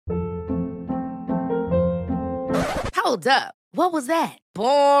Hold up. What was that?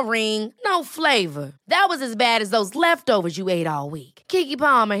 Boring. No flavor. That was as bad as those leftovers you ate all week. Keke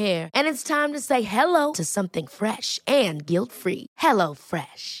Palmer here, and it's time to say hello to something fresh and guilt-free. Hello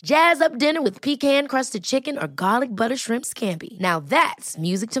Fresh. Jazz up dinner with pecan-crusted chicken or garlic butter shrimp scampi. Now that's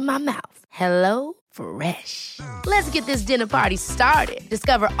music to my mouth. Hello Fresh. Let's get this dinner party started.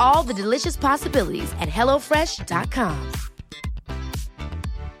 Discover all the delicious possibilities at hellofresh.com.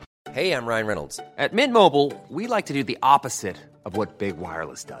 Hey, I'm Ryan Reynolds. At Mint Mobile, we like to do the opposite of what Big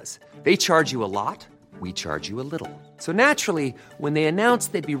Wireless does. They charge you a lot, we charge you a little. So naturally, when they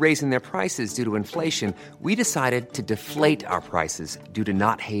announced they'd be raising their prices due to inflation, we decided to deflate our prices due to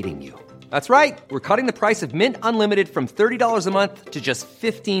not hating you. That's right. We're cutting the price of Mint Unlimited from $30 a month to just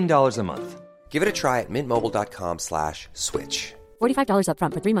 $15 a month. Give it a try at mintmobile.com/switch. $45 up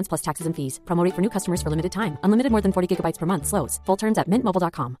front for 3 months plus taxes and fees. Promo rate for new customers for limited time. Unlimited more than 40 gigabytes per month. Slows full terms at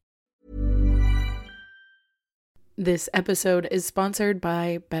mintmobile.com. This episode is sponsored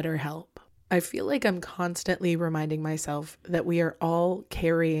by BetterHelp. I feel like I'm constantly reminding myself that we are all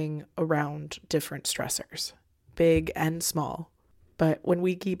carrying around different stressors, big and small. But when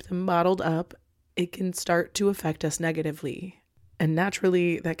we keep them bottled up, it can start to affect us negatively. And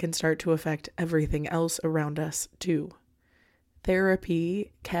naturally, that can start to affect everything else around us too.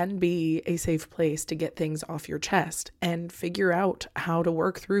 Therapy can be a safe place to get things off your chest and figure out how to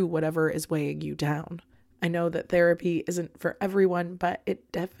work through whatever is weighing you down. I know that therapy isn't for everyone, but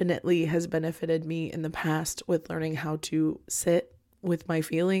it definitely has benefited me in the past with learning how to sit with my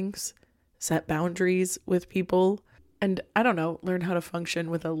feelings, set boundaries with people, and learn how to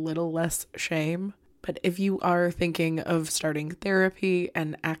function with a little less shame. But if you are thinking of starting therapy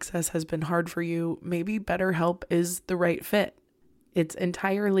and access has been hard for you, maybe BetterHelp is the right fit. It's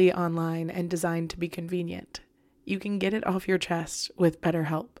entirely online and designed to be convenient. You can get it off your chest with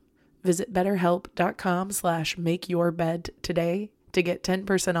BetterHelp. Visit betterhelp.com/makeyourbed today to get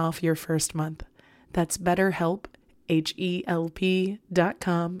 10% off your first month. That's BetterHelp,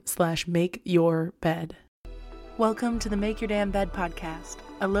 HELP.com/makeyourbed. Welcome to the Make Your Damn Bed podcast,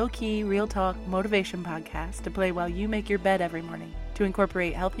 a low-key, real-talk motivation podcast to play while you make your bed every morning to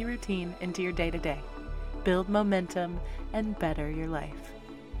incorporate healthy routine into your day-to-day, build momentum, and better your life.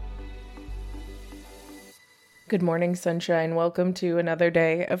 Good morning, sunshine. Welcome to another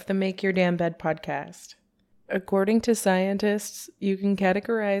day of the Make Your Damn Bed podcast. According to scientists, you can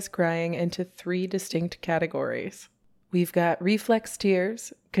categorize crying into 3 distinct categories. We've got reflex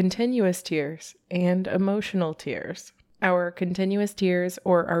tears, continuous tears, and emotional tears. Our continuous tears,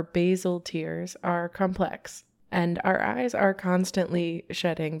 or our basal tears, are complex, and our eyes are constantly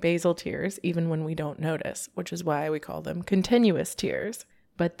shedding basal tears even when we don't notice, which is why we call them continuous tears.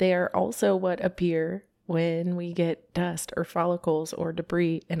 But they are also what appear when we get dust or follicles or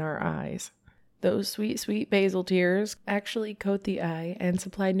debris in our eyes. Those sweet, sweet basal tears actually coat the eye and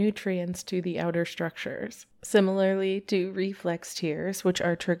supply nutrients to the outer structures. Similarly to reflex tears, which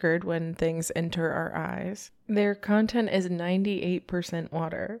are triggered when things enter our eyes, their content is 98%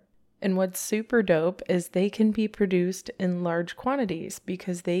 water. And what's super dope is they can be produced in large quantities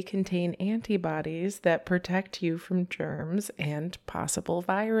because they contain antibodies that protect you from germs and possible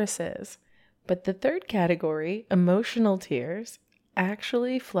viruses. But the third category, emotional tears,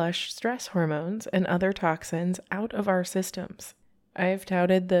 actually flush stress hormones and other toxins out of our systems. I've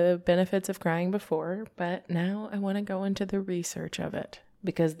touted the benefits of crying before, but now I want to go into the research of it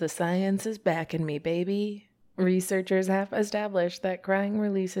because the science is backing me, baby. Researchers have established that crying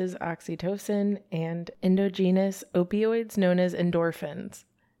releases oxytocin and endogenous opioids known as endorphins.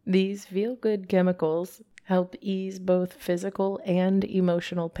 These feel-good chemicals help ease both physical and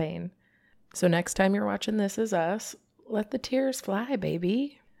emotional pain. So next time you're watching This Is Us, let the tears fly,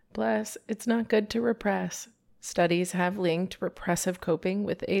 baby. Plus, it's not good to repress. Studies have linked repressive coping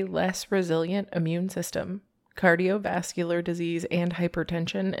with a less resilient immune system, cardiovascular disease and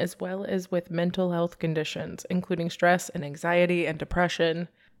hypertension, as well as with mental health conditions, including stress and anxiety and depression.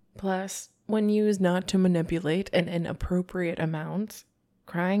 Plus, when used not to manipulate and in appropriate amounts,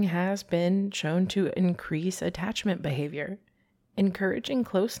 crying has been shown to increase attachment behavior, encouraging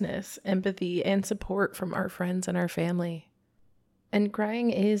closeness, empathy, and support from our friends and our family. And crying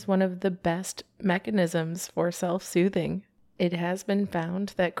is one of the best mechanisms for self-soothing. It has been found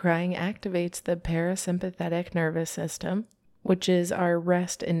that crying activates the parasympathetic nervous system, which is our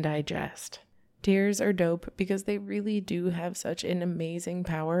rest and digest. Tears are dope because they really do have such an amazing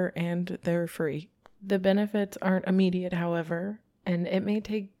power and they're free. The benefits aren't immediate, however, and it may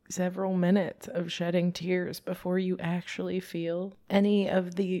take several minutes of shedding tears before you actually feel any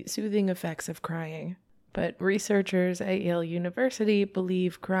of the soothing effects of crying. But researchers at Yale University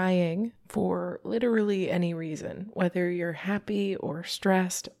believe crying for literally any reason, whether you're happy or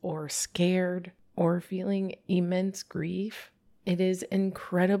stressed or scared or feeling immense grief, it is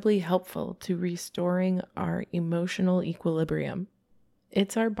incredibly helpful to restoring our emotional equilibrium.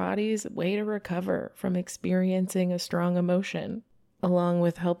 It's our body's way to recover from experiencing a strong emotion, along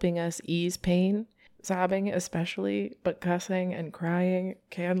with helping us ease pain. Sobbing especially, but cussing and crying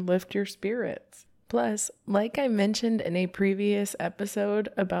can lift your spirits. Plus, like I mentioned in a previous episode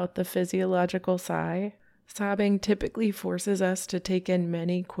about the physiological sigh, sobbing typically forces us to take in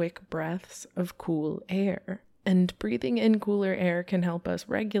many quick breaths of cool air. And breathing in cooler air can help us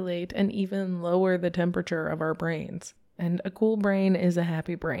regulate and even lower the temperature of our brains. And a cool brain is a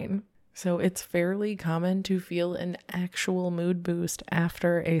happy brain. So it's fairly common to feel an actual mood boost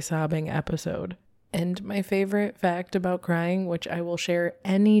after a sobbing episode. And my favorite fact about crying, which I will share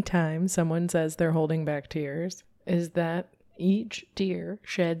anytime someone says they're holding back tears, is that each tear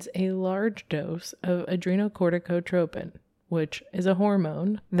sheds a large dose of adrenocorticotropin, which is a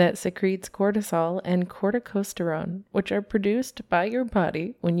hormone that secretes cortisol and corticosterone, which are produced by your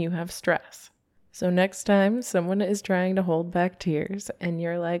body when you have stress. So next time someone is trying to hold back tears and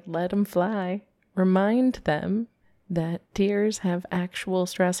you're like, let them fly, remind them that tears have actual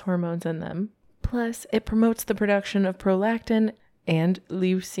stress hormones in them. Plus, it promotes the production of prolactin and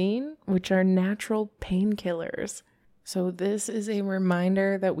leucine, which are natural painkillers. So this is a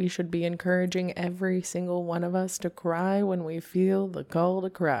reminder that we should be encouraging every single one of us to cry when we feel the call to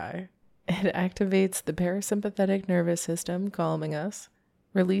cry. It activates the parasympathetic nervous system, calming us,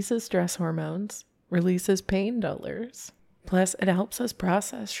 releases stress hormones, releases pain dullers. Plus, it helps us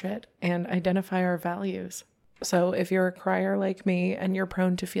process shit and identify our values. So if you're a crier like me and you're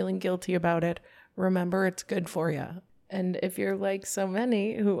prone to feeling guilty about it, remember it's good for you. And if you're like so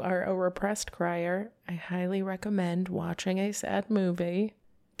many who are a repressed crier, I highly recommend watching a sad movie,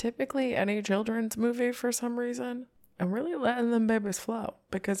 typically any children's movie for some reason, and really letting them babies flow,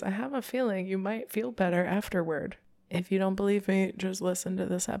 because I have a feeling you might feel better afterward. If you don't believe me, just listen to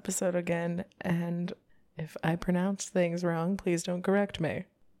this episode again, and if I pronounce things wrong, please don't correct me.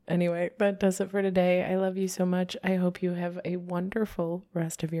 Anyway, that does it for today. I love you so much. I hope you have a wonderful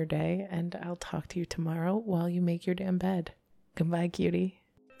rest of your day, and I'll talk to you tomorrow while you make your damn bed. Goodbye, cutie.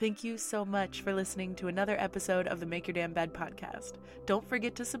 Thank you so much for listening to another episode of the Make Your Damn Bed podcast. Don't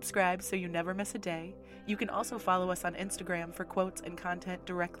forget to subscribe so you never miss a day. You can also follow us on Instagram for quotes and content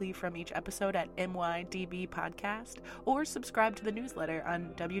directly from each episode at MYDB Podcast, or subscribe to the newsletter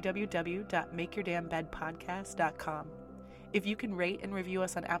on www.makeyourdamnbedpodcast.com. If you can rate and review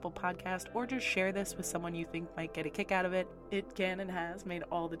us on Apple Podcast, or just share this with someone you think might get a kick out of it, it can and has made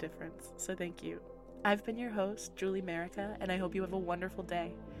all the difference. So thank you. I've been your host, Julie Merica, and I hope you have a wonderful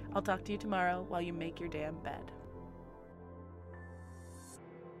day. I'll talk to you tomorrow while you make your damn bed.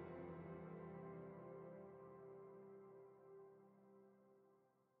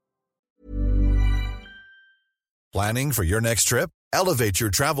 Planning for your next trip? Elevate your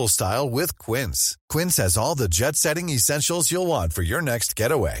travel style with Quince. Quince has all the jet-setting essentials you'll want for your next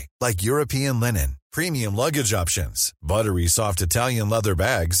getaway, like European linen, premium luggage options, buttery soft Italian leather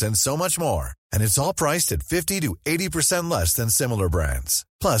bags, and so much more. And it's all priced at 50 to 80% less than similar brands.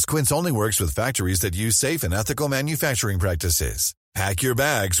 Plus, Quince only works with factories that use safe and ethical manufacturing practices. Pack your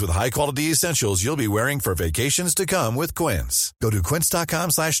bags with high-quality essentials you'll be wearing for vacations to come with Quince. Go to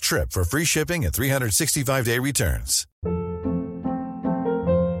quince.com/trip for free shipping and 365-day returns.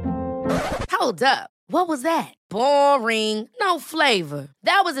 Hold up. What was that? Boring. No flavor.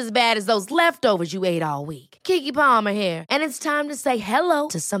 That was as bad as those leftovers you ate all week. Keke Palmer here, and it's time to say hello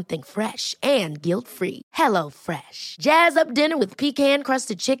to something fresh and guilt-free. Hello Fresh. Jazz up dinner with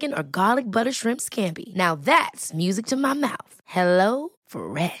pecan-crusted chicken or garlic butter shrimp scampi. Now that's music to my mouth. Hello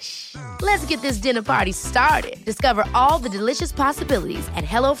Fresh. Let's get this dinner party started. Discover all the delicious possibilities at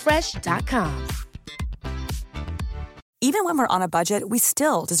HelloFresh.com. Even when we're on a budget, we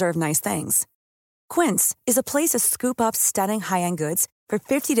still deserve nice things. Quince is a place to scoop up stunning high-end goods for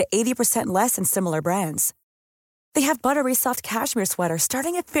 50 to 80% less than similar brands. They have buttery soft cashmere sweaters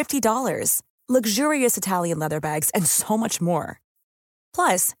starting at $50, luxurious Italian leather bags, and so much more.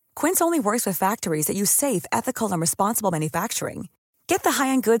 Plus, Quince only works with factories that use safe, ethical, and responsible manufacturing. Get the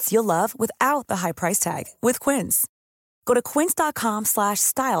high-end goods you'll love without the high price tag with Quince. Go to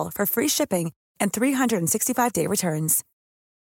quince.com/style for free shipping and 365-day returns.